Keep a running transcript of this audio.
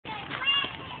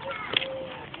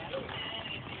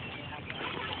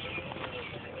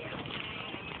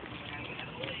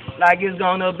like it's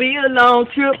gonna be a long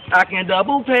trip. I can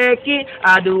double pack it.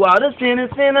 I do all the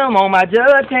sentencing. I'm on my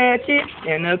judge hatchet.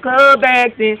 In the club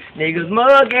acting. Niggas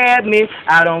mug at me.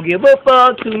 I don't give a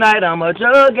fuck. Tonight I'm a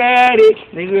drug addict.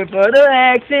 Nigga for the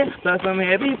action. Plus I'm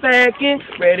heavy packing.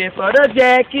 Ready for the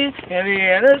jacket. Heavy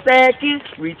at the stacking.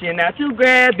 Reaching out to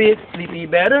grab it. Sleepy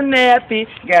better nap it.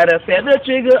 Gotta feather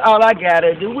trigger. All I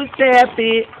gotta do is tap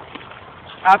it.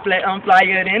 I'm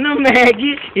flyer than a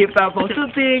maggot. If I post a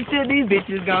picture, these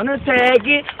bitches gonna tag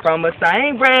it. Promise I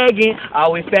ain't bragging.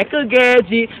 Always pack a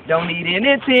gadget. Don't need an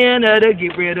antenna to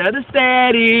get rid of the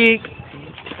static.